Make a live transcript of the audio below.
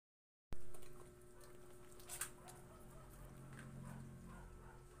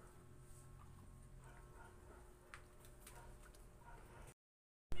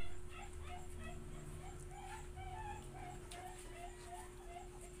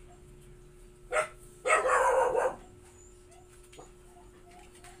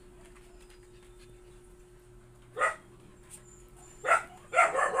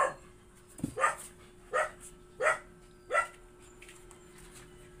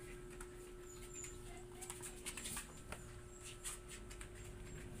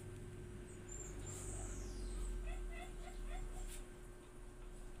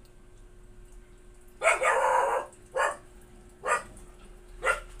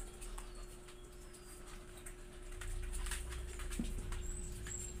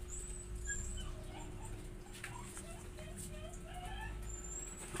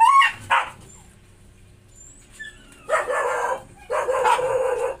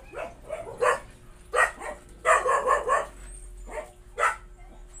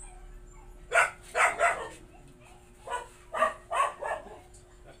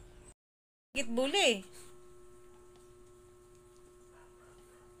bully.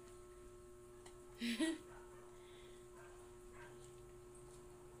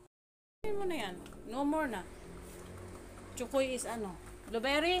 Ano mo na yan? No more na. Chukoy is ano?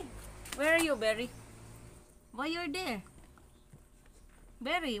 Blueberry? Where are you, Berry? Why you're there?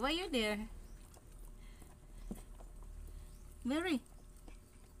 Berry, why you there? Berry.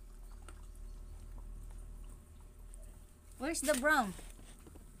 Where's the brown?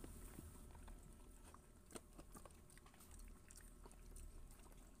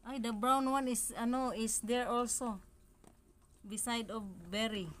 Ay, the brown one is ano is there also. Beside of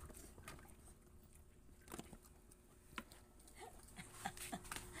Berry.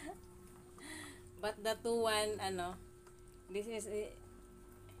 But the two one ano, this is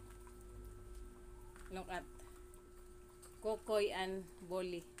look at Kokoy and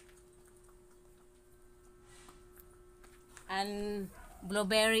Bolly. And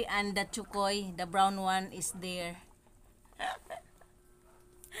Blueberry and the Chukoy, the brown one is there.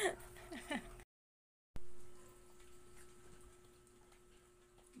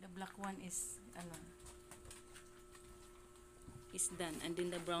 The black one is ano is done, and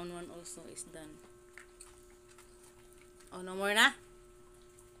then the brown one also is done. Oh, no more na?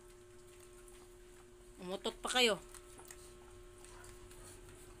 Umutot pa kayo.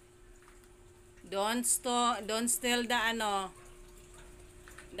 Don't steal the ano,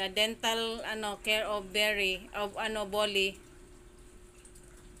 the dental ano care of Berry, of ano Bolly.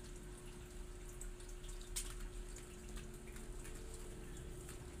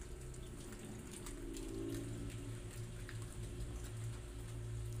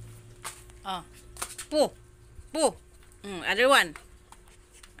 Oh. Poo. Poo. Other one.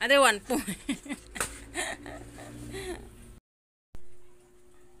 Other one. Poo.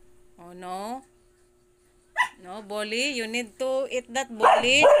 Oh no. No, Bolly, you need to eat that,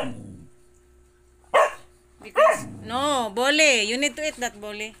 Bolly. Because, no, Bolly, you need to eat that,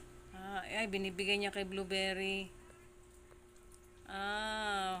 Bolly. Ay, binibigay niya kay Blueberry.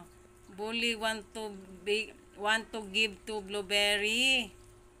 Bolly want to give to Blueberry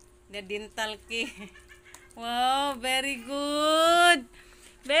the dental care. Wow, very good.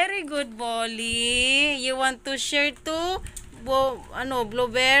 Very good, Bolly. You want to share to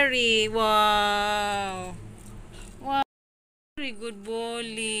Blueberry. Wow. Wow. Very good,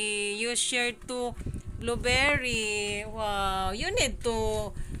 Bolly. You share to Blueberry. Wow. You need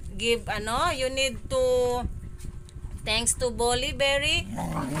to give you need to thanks to Bolly, Berry.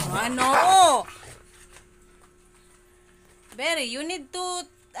 Ano? Berry, you need to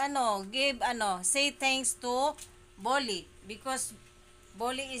give say thanks to Bolly because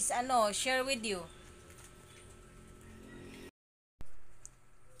Bolly is share with you.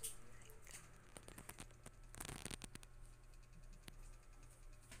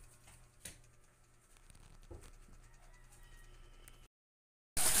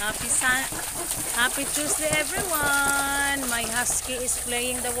 Happy Tuesday, everyone. My husky is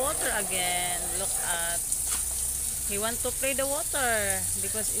playing the water again. Look at, he want to play the water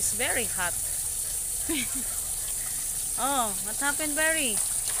because it's very hot. Oh, what happened, Berry?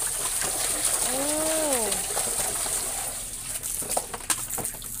 Oh.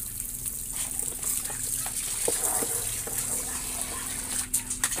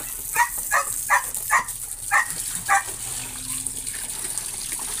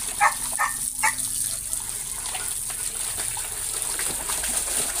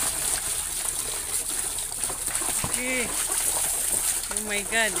 Oh my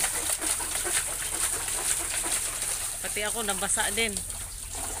God. Pati ako nabasa din.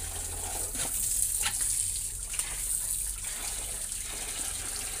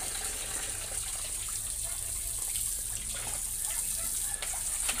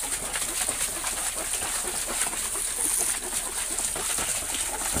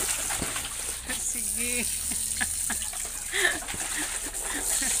 Sige.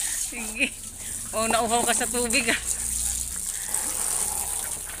 Sige. Oh, nauhaw ka sa tubig ah.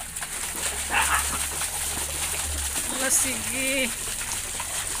 Sige.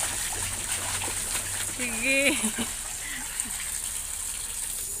 Sige.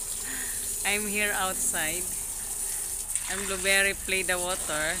 I'm here outside. And Blueberry play the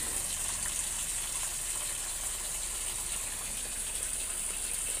water.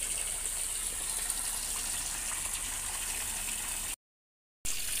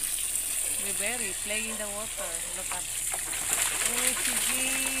 Blueberry playing the water. Look at. Oh,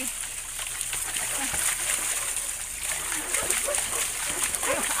 sige.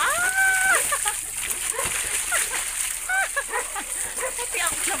 Pati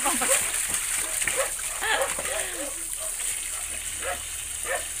ako nababasa.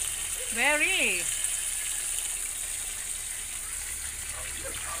 Berry.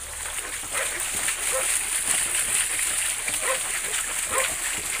 Berry.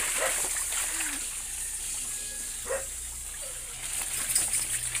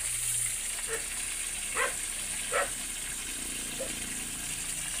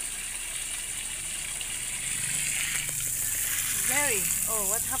 Oh,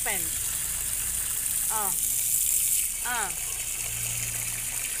 what happened? Oh, ah,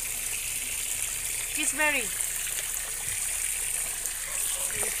 kiss berry.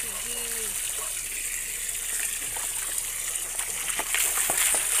 Sige.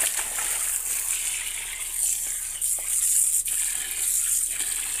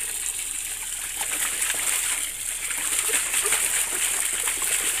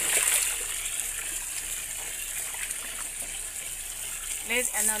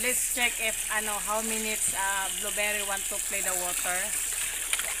 Let's check if how minutes blueberry want to play the water.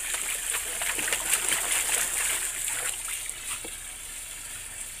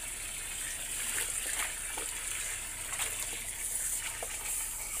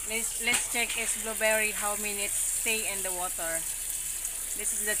 Let's check if blueberry how minutes stay in the water.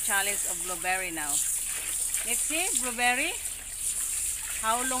 This is the challenge of blueberry now. Let's see blueberry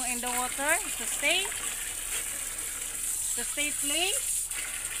how long in the water to stay play.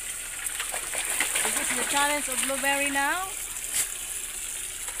 This is the challenge of blueberry now.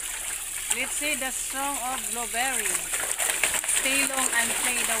 Let's see the song of blueberry. Stay long and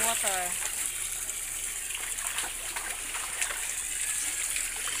play the water.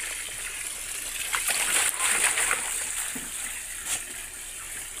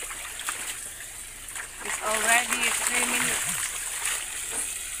 It's already 3 minutes.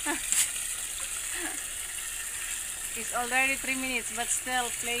 It's already 3 minutes but still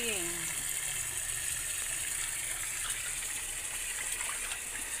playing.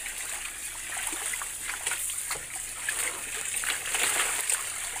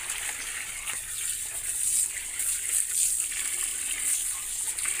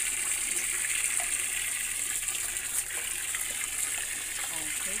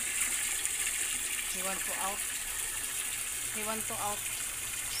 Okay. He want to out. He want to out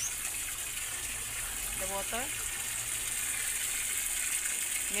the water.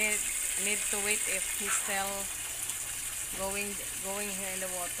 Need to wait if he's still going here in the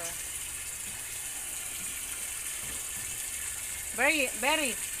water. Berry,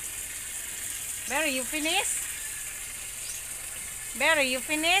 you finish? Berry, you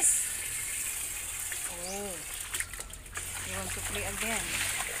finish? Oh, you want to play again?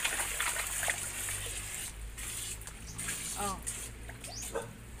 Oh.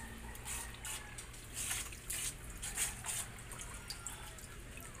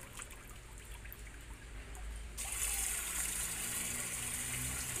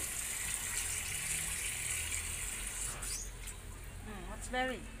 What's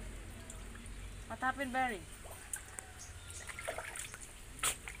Berry? What happened, Berry?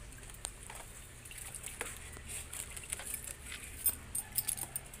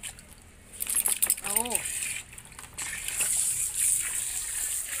 Oh.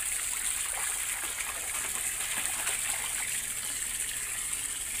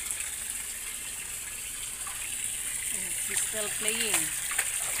 He's still playing.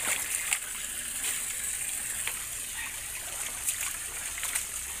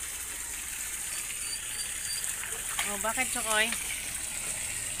 Oh, bakit, Chokoy?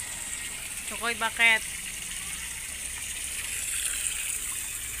 Chokoy, bakit?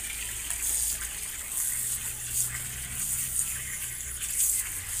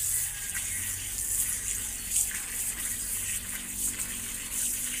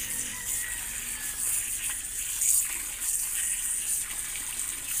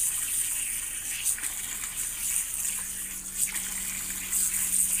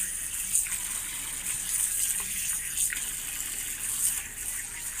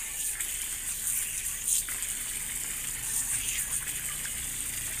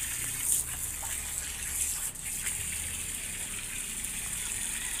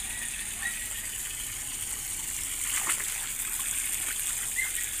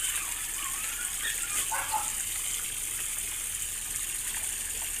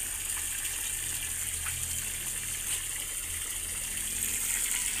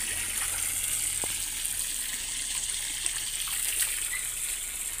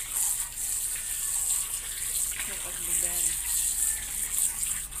 Look at the berry.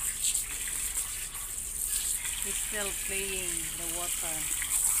 He's still playing the water.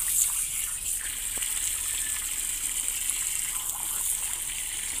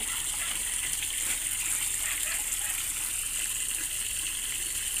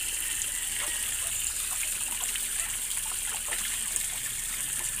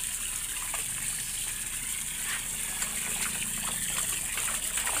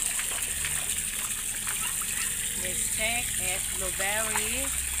 check if blueberry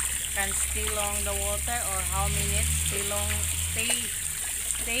can stay long the water or how minutes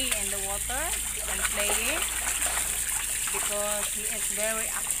stay in the water and playing, because he is very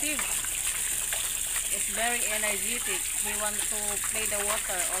active. He's very energetic. He wants to play the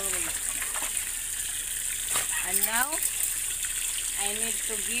water always. And now I need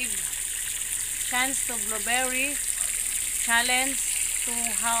to give chance to blueberry challenge to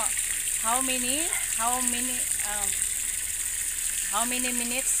how many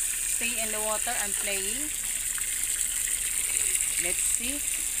minutes stay in the water and playing. Let's see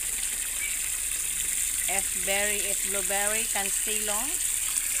if blueberry can stay long,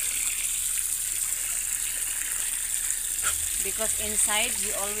 because inside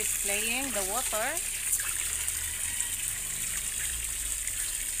he always playing the water.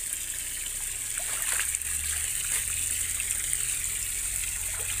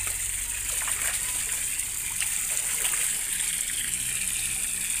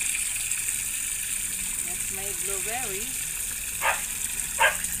 That's my blueberry.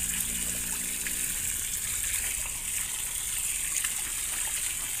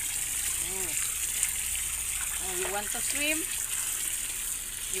 Oh, you want to swim?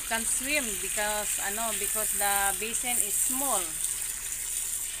 You can't swim because the basin is small.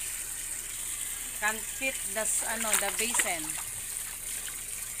 Can't fit the basin.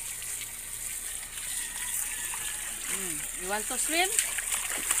 You want to swim?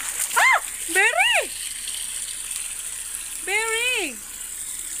 Ah! Berry! Berry!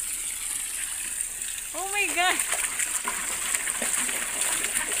 Oh my God!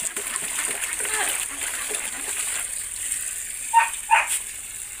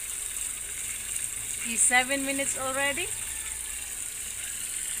 Is 7 minutes already?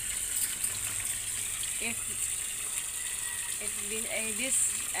 If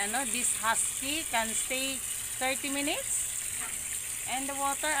this husky can stay 30 minutes in the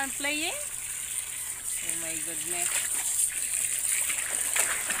water and playing, oh my goodness.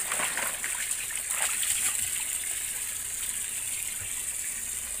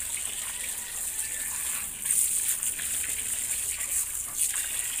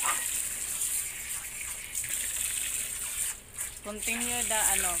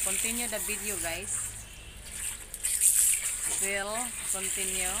 Continue the video, guys. Will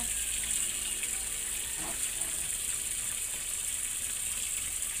continue.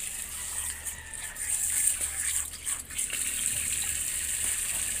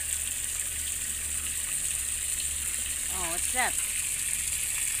 Oh, what's that?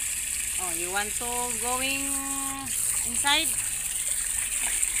 Oh, you want to going inside?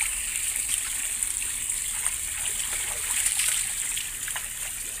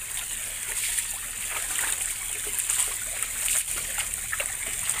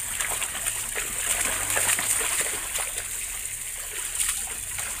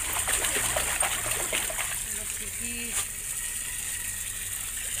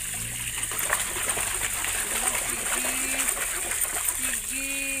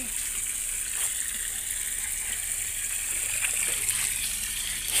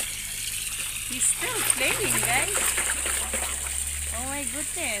 He's still playing, guys. Oh my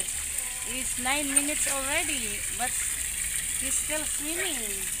goodness. It's 9 minutes already, but he's still swimming.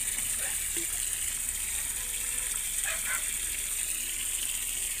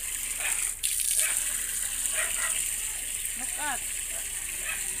 Look at.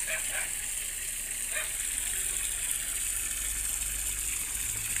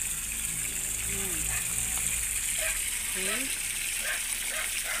 See?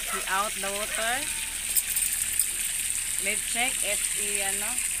 He out the water. Let's check if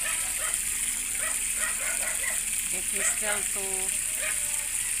if he's still to.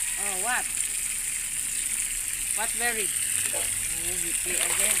 Oh, what? What berry? Oh, he play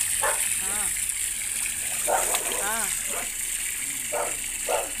again.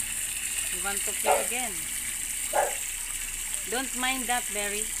 You want to play again? Don't mind that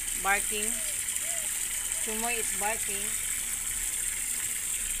berry barking. Sumoy is barking.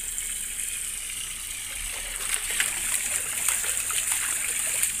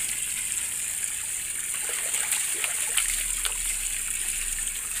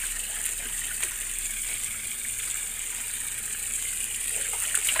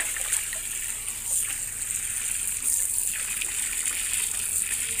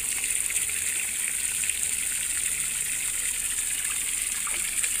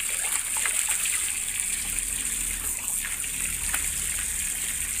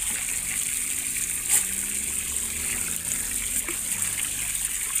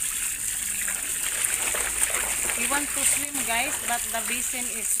 We want to swim, guys, but the basin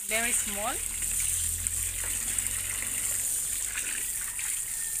is very small.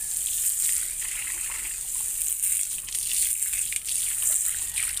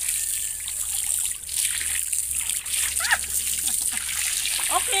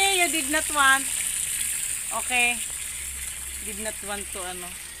 you did not want? Okay. Did not want to ano.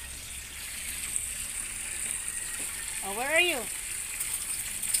 Oh, where are you?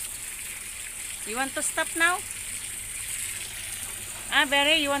 You want to stop now? Ah,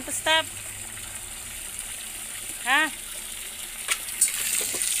 Berry, you want to stop? Ha?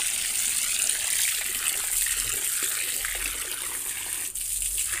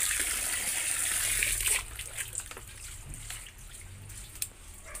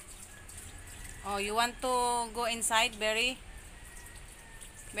 Oh, you want to go inside, Berry?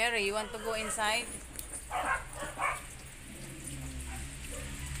 Berry, you want to go inside?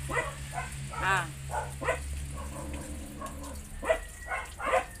 Ah.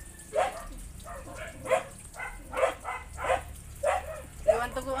 You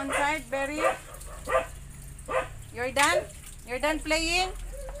want to go inside, Berry? You're done? You're done playing?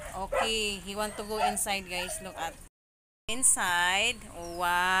 Okay, he want to go inside, guys. Look at. Inside.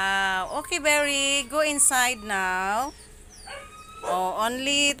 Wow. Okay, Berry. Go inside now. Oh,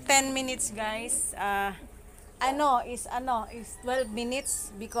 only 10 minutes, guys. Is 12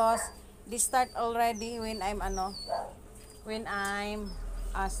 minutes because this start already when I'm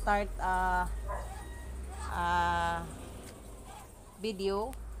start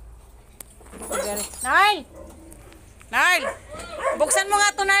video. Berry. Nile! Nile! Buksan mo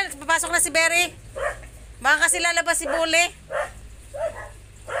nga to, Nile. Papasok na si Berry. Baka kasi lalabas si Bule.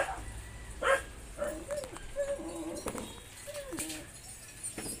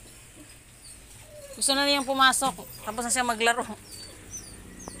 Gusto na niyang pumasok. Tapos na siya maglaro.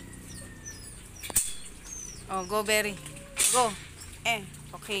 Oh, go Berry. Go.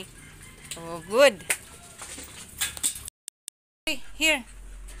 Okay. Oh, good. Here.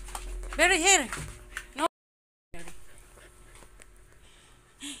 Berry, here. No. Berry.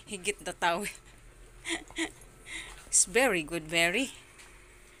 Higit the towel. It's very good, Berry.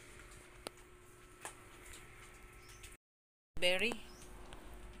 Berry.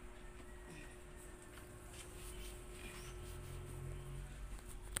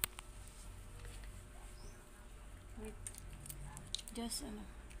 Wait. Just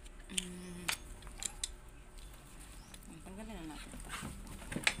tanggalin na natin ito.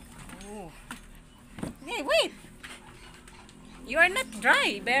 Oh. Hey, wait. You are not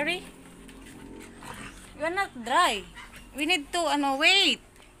dry, Berry. You are not dry. We need to, wait.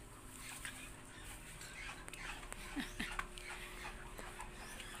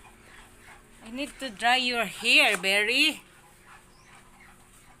 I need to dry your hair, Berry.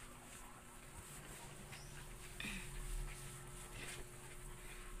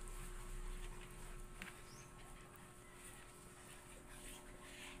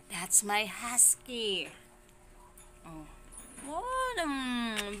 That's my husky. Oh,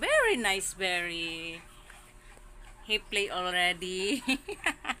 very nice, Berry. He play already.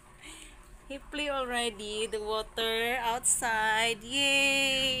 He play already. The water outside.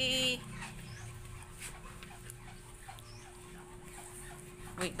 Yay!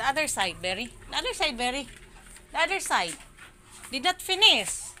 Wait, the other side, Berry. The other side, Berry. The other side. Did not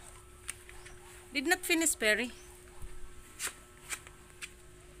finish. Did not finish, Berry.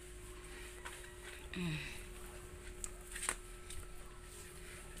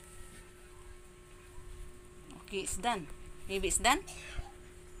 Okay, it's done. Maybe it's done.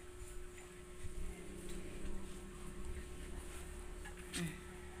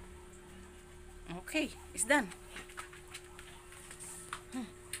 Okay, it's done.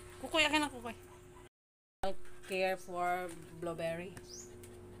 Kukoy, akin na kukoy. I'll care for blueberry.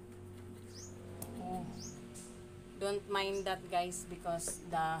 Oh. Don't mind that, guys, because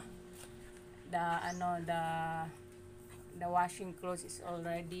the washing clothes is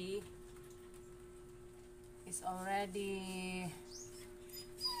already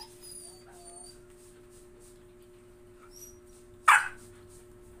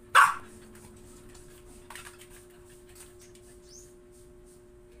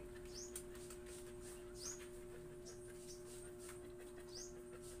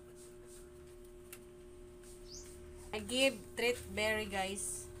I give treat Berry,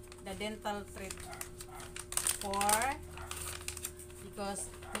 guys, the dental treat because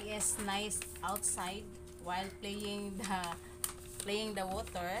he is nice outside while playing the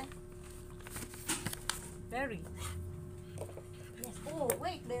water. Berry. Yes. Oh,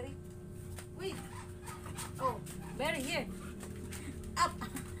 wait, Berry. Wait. Oh, Berry, here. Up.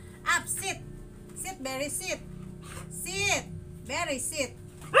 Up, sit. Sit, Berry, sit. Sit. Berry, sit.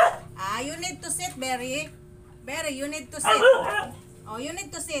 You need to sit, Berry. Berry, you need to sit. Oh, you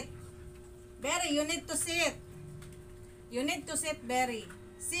need to sit. Berry, you need to sit. You need to sit, Berry.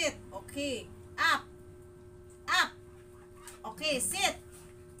 Sit. Okay. Up. Up. Okay, sit.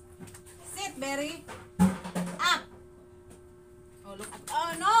 Sit, Berry. Up. Oh, look at.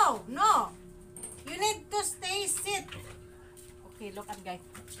 Oh, no. No. You need to stay sit. Okay, look at guys.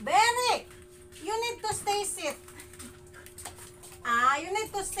 Berry. You need to stay sit. You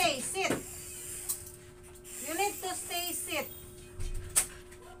need to stay sit. You need to stay sit.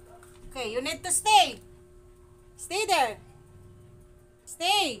 Okay, you need to stay. Stay there.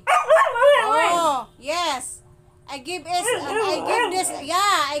 Stay. Oh, yes. I give this.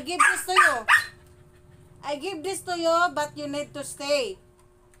 Yeah, I give this to you. I give this to you, but you need to stay.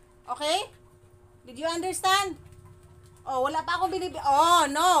 Okay? Did you understand? Oh, wala pa ako binibigyan. Oh,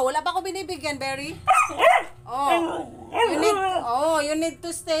 no. Wala pa ako binibigyan, Berry. Oh. You need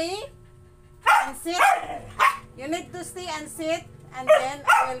to stay and sit. You need to stay and sit, and then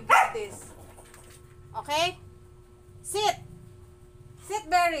I will give this. Okay? Sit. Sit,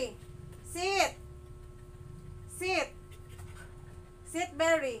 Berry. Sit. Sit. Sit,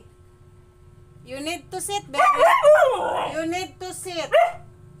 Berry. You need to sit, Berry. You need to sit.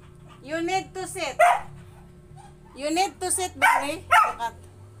 You need to sit. You need to sit, Berry. Look at.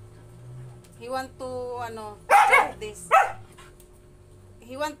 He want to, jump this.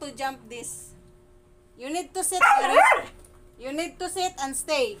 He want to jump this. You need to sit, Berry. You need to sit and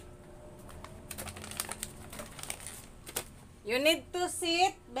stay. You need to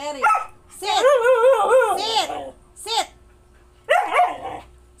sit, Berry. Sit. Sit. Sit.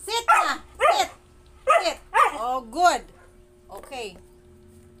 Sit na. Sit. Sit. Oh, good. Okay.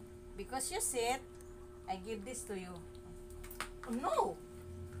 Because you sit, I give this to you. Oh, no.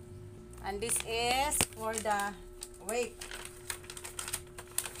 And this is for the, wait.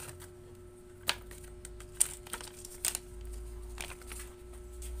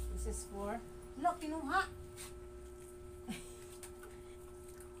 This is for, look, kinuha.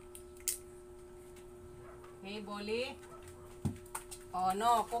 Hey, Bolly. Oh,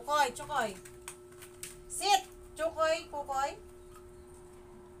 no. Kukoy, Chukoy. Sit. Chukoy, Kukoy.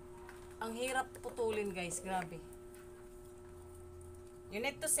 Ang hirap putulin, guys. Grabe. You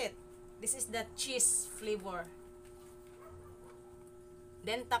need to sit. This is the cheese flavor.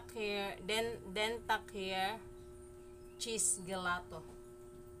 Then tuck here. Then tuck here. Cheese gelato.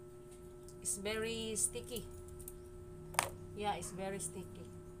 It's very sticky. Yeah, it's very sticky.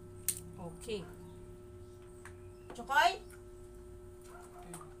 Okay. Chukoy?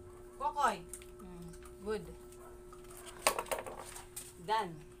 Kukoy? Good.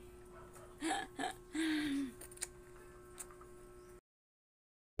 Done.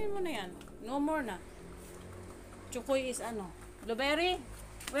 Mo na yan. No more na. Chukoy is Blueberry?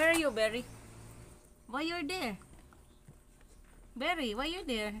 Where are you, Berry? Why you're there? Berry, why you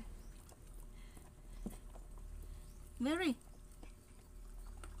there? Berry?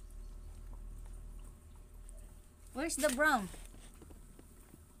 Where's the brown?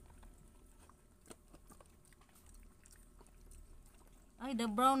 Ay, the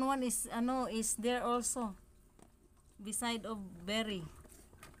brown one is is there also beside of Berry.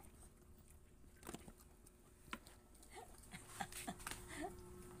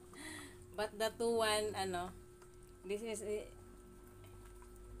 But the two one this is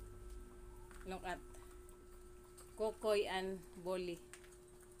look at Kukoy and Bolly.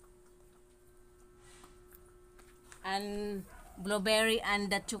 And Blueberry and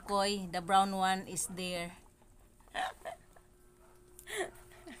the Chukoy, the brown one is there.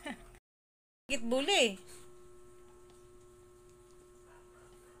 Git Bolly.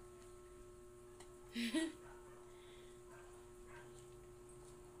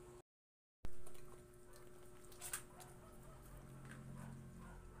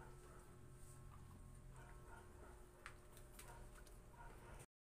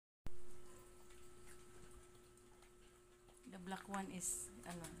 The black one is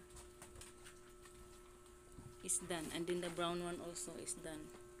done, and then the brown one also is done.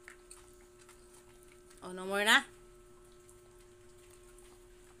 Oh, no more na?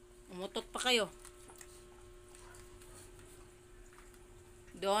 Umutot pa kayo.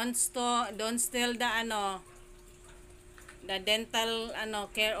 Don't steal the the dental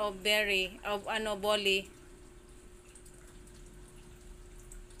care of Berry of Bolly.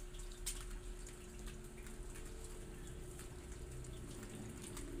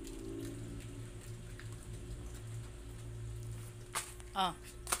 Oh.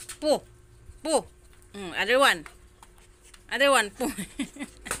 Poo. Poo. Other one. Other one. Poo.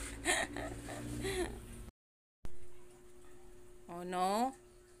 Oh no.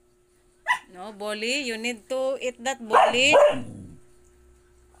 No, Bolly, you need to eat that, Bolly.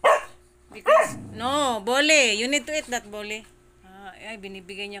 Because no, Bolly, you need to eat that, Bolly. Ay,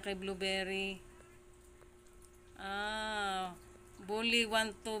 binibigay niya kay Blueberry. Bully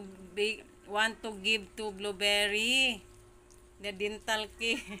want to give to Blueberry the dental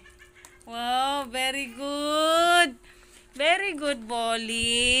care. Wow, very good. Very good,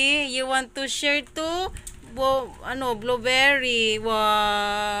 Bolly. You want to share to Blueberry.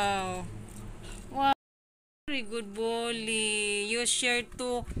 Wow. Wow, very good, Bolly. You share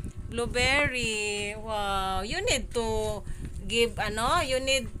to Blueberry. Wow. You need to give you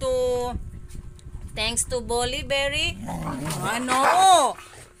need to thanks to Bolly, Berry. Ano?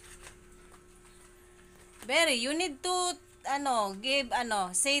 Berry, you need to give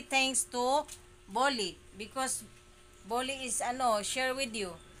say thanks to Bolly because Bolly is share with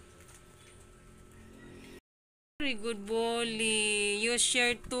you. Very good, Bolly. You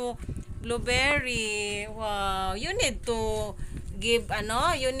share to Blueberry. Wow, you need to give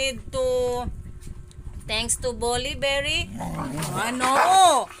you need to thanks to Bolly, Berry.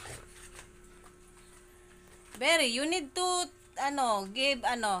 Ano? Berry, you need to give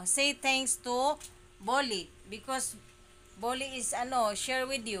say thanks to Bolly because Bolly is share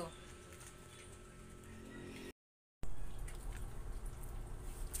with you.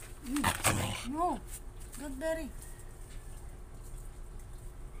 No. Good, Berry.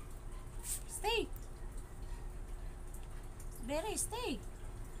 Stay. Berry, stay.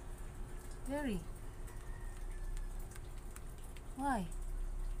 Berry. Why?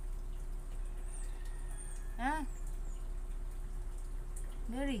 Huh?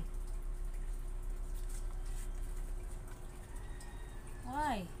 Berry.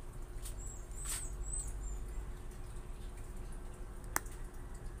 Why?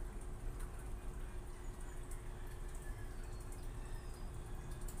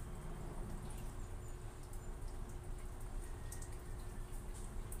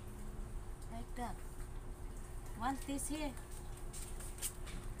 Like that. Want this here?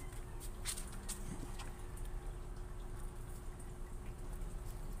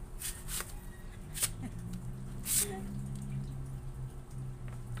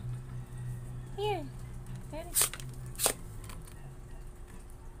 Here. Berry.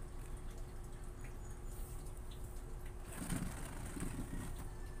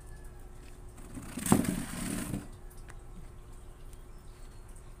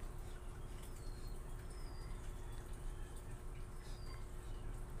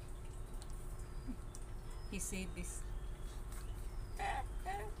 He said this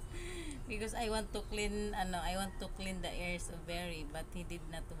because I want to clean I want to clean the ears of Berry, but he did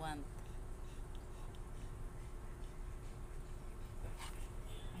not want.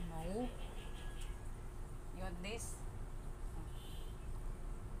 No. You want this?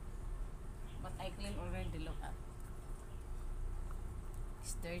 But I clean already, look up.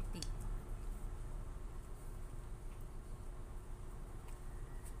 It's dirty.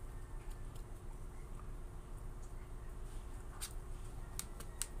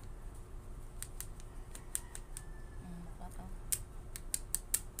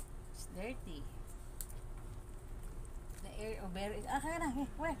 It's dirty. The air of Berry. Kaya na.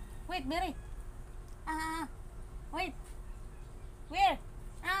 Wait, Berry. Wait. Where?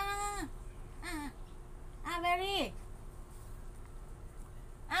 Berry.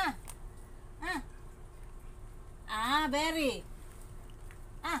 Ah, ah, Berry.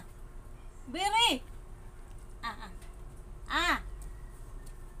 Berry. Ah, ah,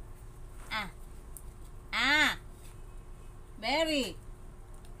 ah, ah, Berry.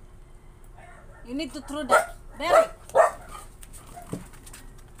 You need to throw that. Berry.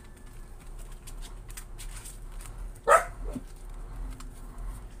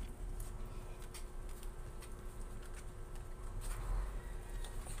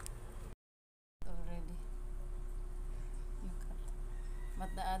 Already. You cut.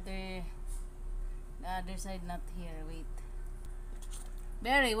 But the other side not here. Wait.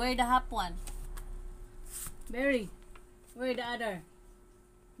 Berry, where the half one? Berry, where the other?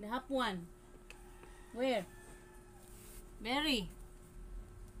 The half one. Where? Berry.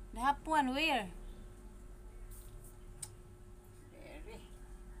 The half one where? Berry.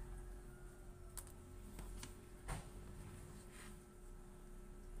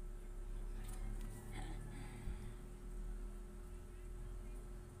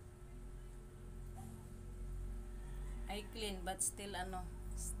 I clean but still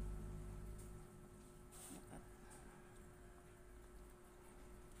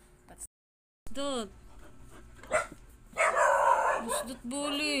But Dot. Busdot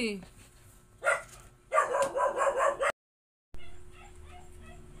Bully.